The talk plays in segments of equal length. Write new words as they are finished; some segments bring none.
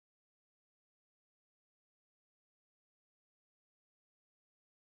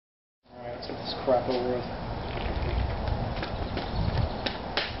Get this crap over with.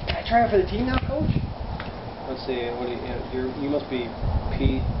 Can I try out for the team now, Coach? Let's see. What do you must be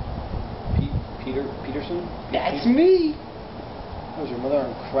Peterson? That's me. Was your mother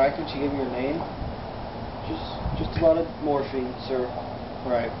on crack when she gave me your name? Just a lot of morphine, sir.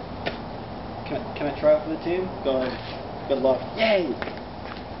 All right. Can I try out for the team? Go ahead. Good luck. Yay!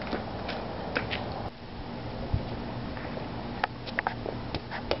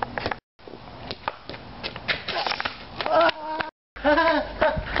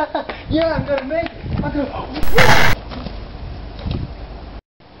 Yeah, I'm gonna make it. I'm gonna.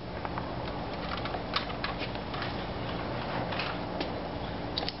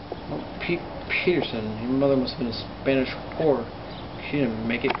 Peterson, your mother must have been a Spanish whore. She didn't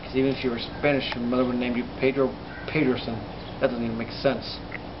make it, because even if you were Spanish, your mother would have named you Pedro Peterson. That doesn't even make sense.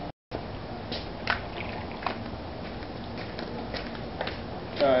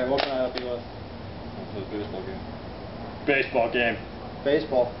 Alright, what can I help you with? It's a baseball game. Baseball game.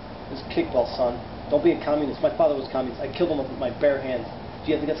 Baseball? This is kickball, son. Don't be a communist. My father was a communist. I killed him with my bare hands.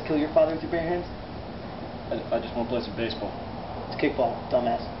 Do you have the guts to kill your father with your bare hands? I just want to play some baseball. It's kickball,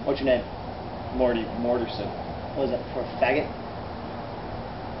 dumbass. What's your name? Morty Morterson. What is that, for a faggot?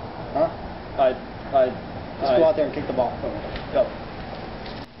 Huh? Let's go out there and kick the ball. Go.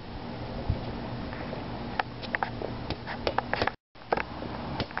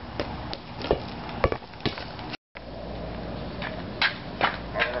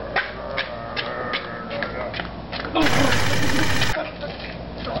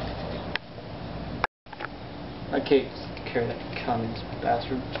 I can't carry that communist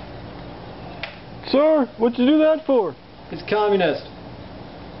bastard. Sir, what'd you do that for? It's communist.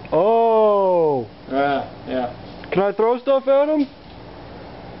 Oh. Yeah. Can I throw stuff at him?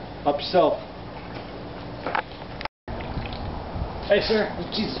 Up yourself. Hey, sir.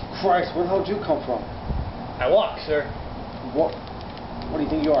 Jesus Christ, where the hell did you come from? I walk, sir. What do you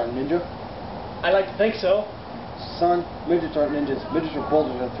think you are, a ninja? I like to think so. Son, midgets aren't ninjas. Midgets are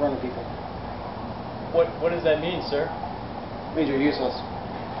boulders that are thrown at people. What does that mean, sir? It means you're useless.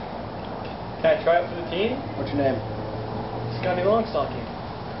 Can I try out for the team? What's your name? Scotty Longstocking.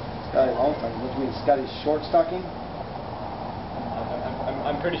 Scotty Longstocking. What do you mean, Scotty Shortstocking?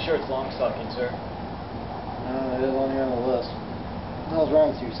 I'm pretty sure it's Longstocking, sir. It is on here on the list. What the hell's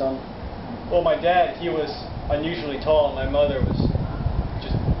wrong with you, son? Well, my dad, he was unusually tall, and my mother was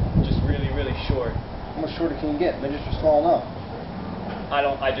just really, really short. How much shorter can you get? Midgets are small enough.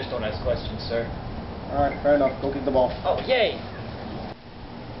 I just don't ask questions, sir. Alright, fair enough. Go kick the ball. Oh, yay!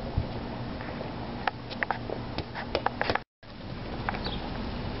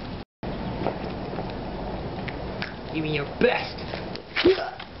 Give me your best!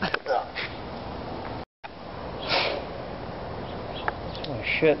 Oh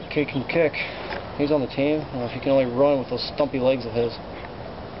shit, kid can kick. He's on the team. I don't know if he can only run with those stumpy legs of his.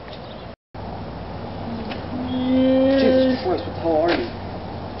 Jesus Christ, what the hell are you?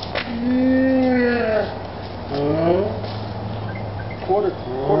 Quarter,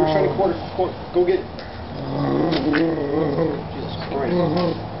 shiny quarter. Go get it. Jesus Christ.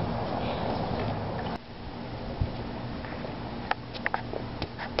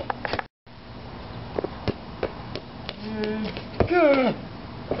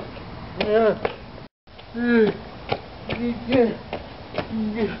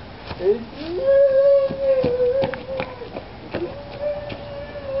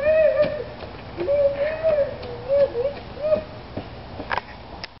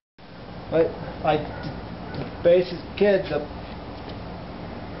 The bassist kid's a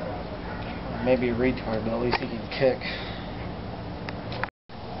maybe a retard, but at least he can kick.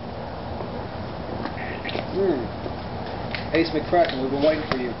 Ace McCracken, we've been waiting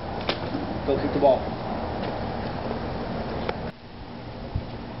for you. Go kick the ball.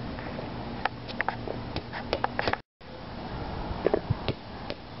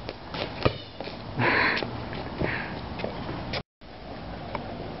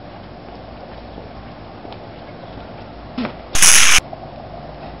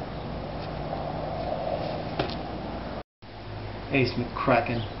 Ace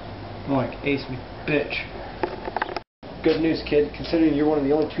McCracken. More like Ace McBitch. Good news, kid. Considering you're one of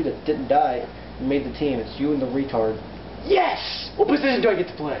the only two that didn't die and made the team, it's you and the retard. Yes! What position do I get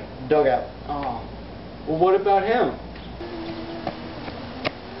to play? Dugout. Oh. Well, what about him?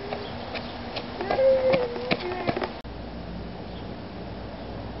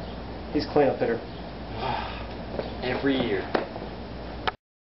 He's cleanup hitter. Every year.